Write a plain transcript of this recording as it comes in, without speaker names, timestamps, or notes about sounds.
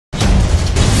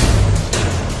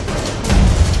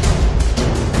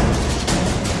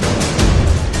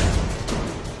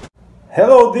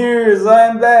Hello dears,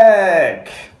 I'm back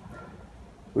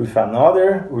with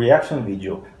another reaction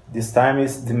video. This time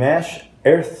is Dimash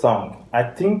Earth Song. I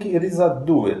think it is a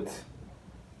duet,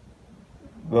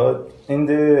 but in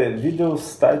the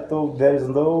video's title there is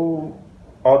no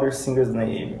other singer's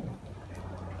name.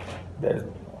 There's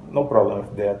no problem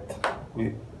with that.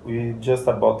 We just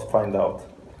about to find out.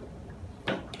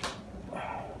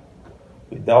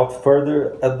 Without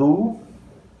further ado,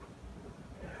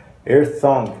 Earth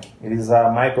Song. It is a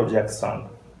Michael Jackson song.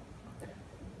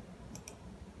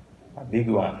 A big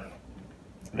one.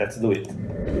 Let's do it.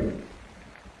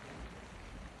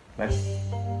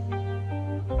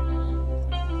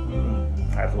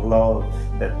 I love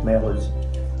that melody.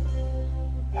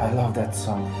 I love that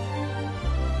song.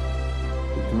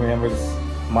 It remembers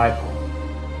Michael.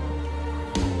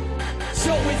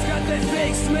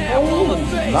 Oh,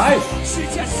 nice!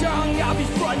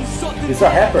 He's a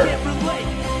rapper.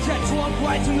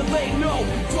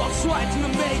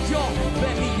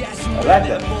 I like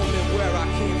that.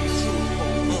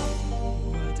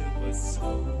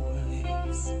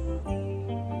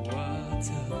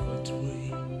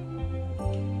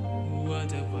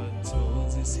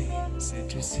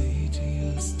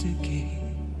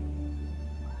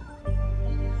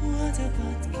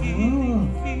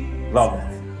 Love it.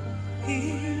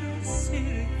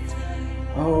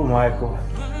 Oh, Michael.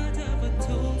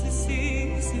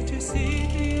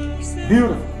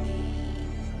 Beautiful.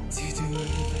 Did you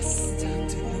ever stop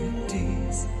to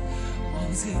notice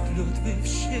all the blood we've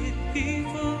shed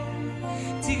before?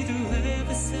 Did you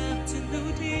ever stop to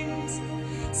notice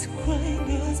the crying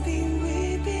has been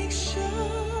weeping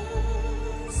shows?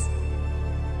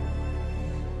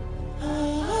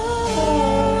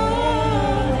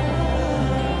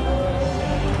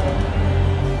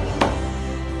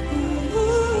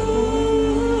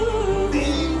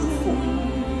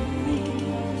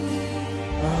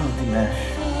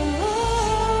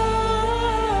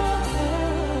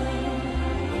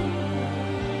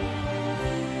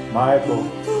 Michael,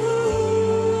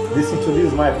 listen to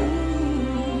this, Michael.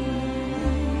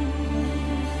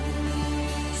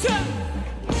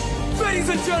 Ladies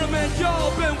and gentlemen,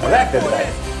 y'all been I like waiting for that.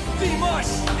 this.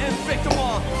 Dimash and Victor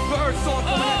on the Earth Song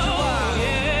coming in July.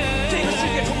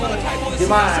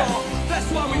 Dimash. That's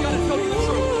why we gotta tell you the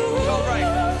truth. Alright.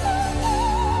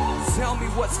 Tell me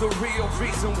what's the real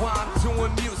reason why I'm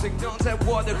doing music. 能在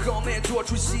我的后面做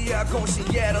出西亚贡献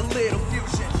Yet a little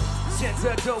fusion。 现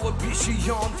在的我必须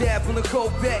用 that 不能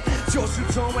hold back， 就是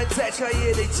中文再差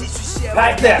也得继续写。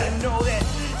 Like that. Know that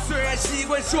虽然习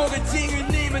惯说个敬语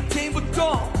你们听不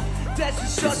懂，但是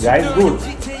相信 Guys, 有 good.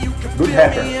 一天 you can Good feel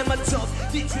rapper. me in my toes。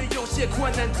 的确有些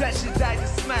困难，但是带着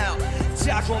smile，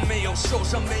 假装没有受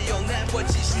伤，没有难过，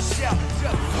继续笑。这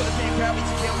我的 main crowd 一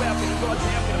起 get well， 给了多钱，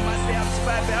给了 myself， 失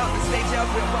败不要跟 stage out，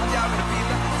 不要忘掉，给了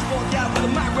beat， 是疯掉，为了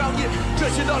my ground， 这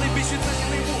些道理必须自行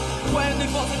领悟。 欢迎对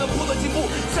方才能不断进步，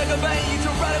三个半亿就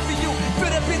right for you， 非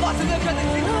得被老才能看得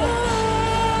清楚。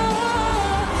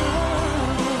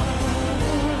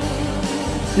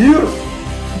Beautiful.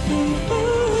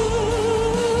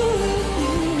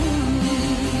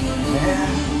 Man,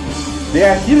 they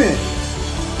are killing it.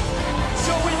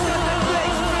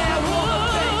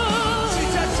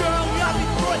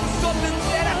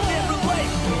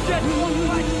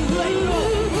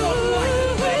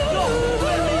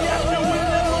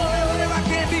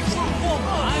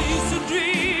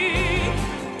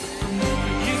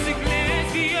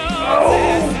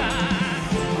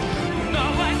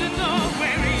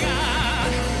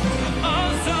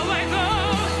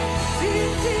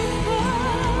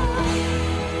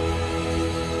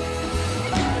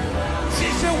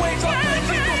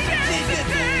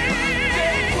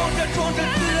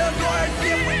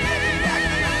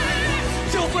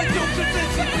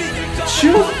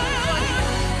 Shoot.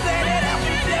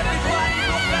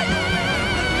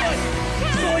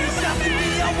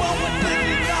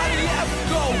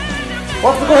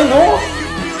 What's going on?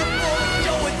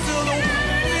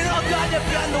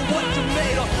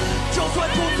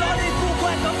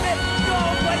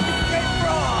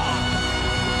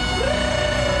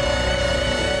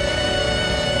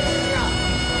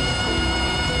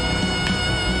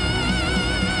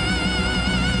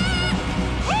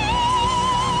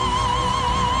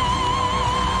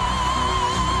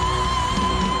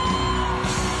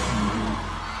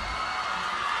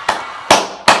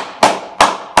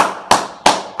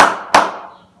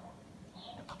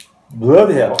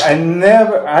 Bloody hell!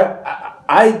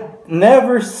 I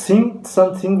never seen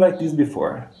something like this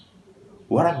before.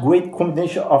 What a great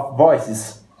combination of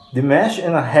voices, Dimash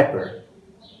and a rapper.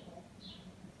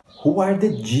 Who are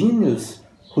the genius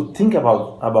who think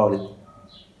about it?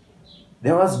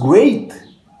 That was great.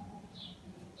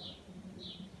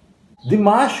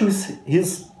 Dimash with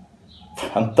his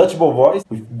untouchable voice,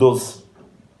 with those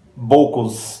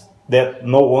vocals that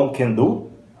no one can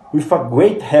do, with a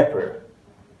great rapper.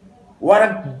 What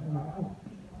an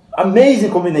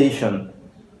amazing combination.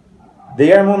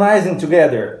 They harmonizing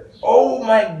together. Oh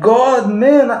my god,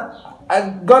 man, I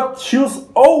got chills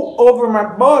all over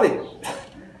my body.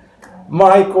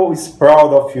 Michael is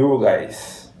proud of you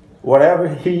guys. Whatever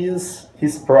he is,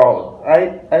 he's proud.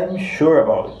 I'm sure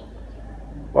about it.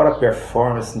 What a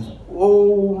performance.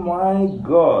 Oh my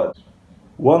god.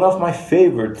 One of my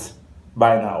favorites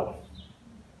by now.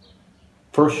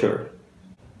 For sure.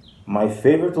 My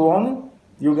favorite one,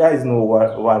 you guys know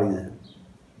what is it.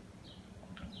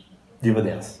 Diva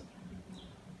Dance.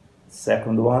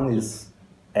 Second one is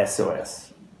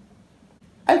SOS.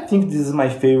 I think this is my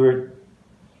favorite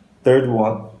third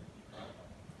one.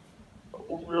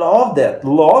 Love that,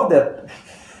 love that.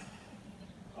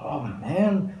 Oh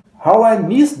man, how I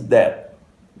missed that.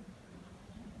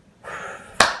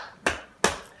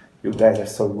 You guys are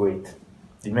so great.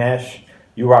 Dimash,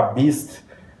 you are a beast.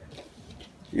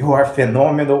 You are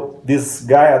phenomenal. This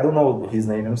guy, I don't know his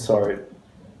name, I'm sorry.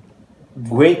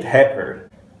 Great rapper.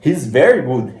 He's very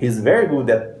good. He's very good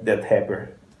at that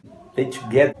rapper. They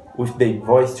together with their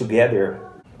voice together.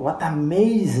 What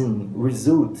amazing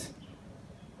result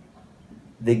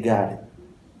they got it.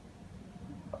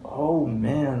 Oh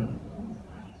man.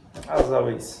 As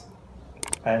always,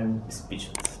 I'm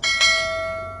speechless.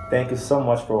 Thank you so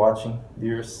much for watching,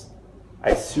 dears.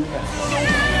 I see you next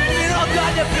time.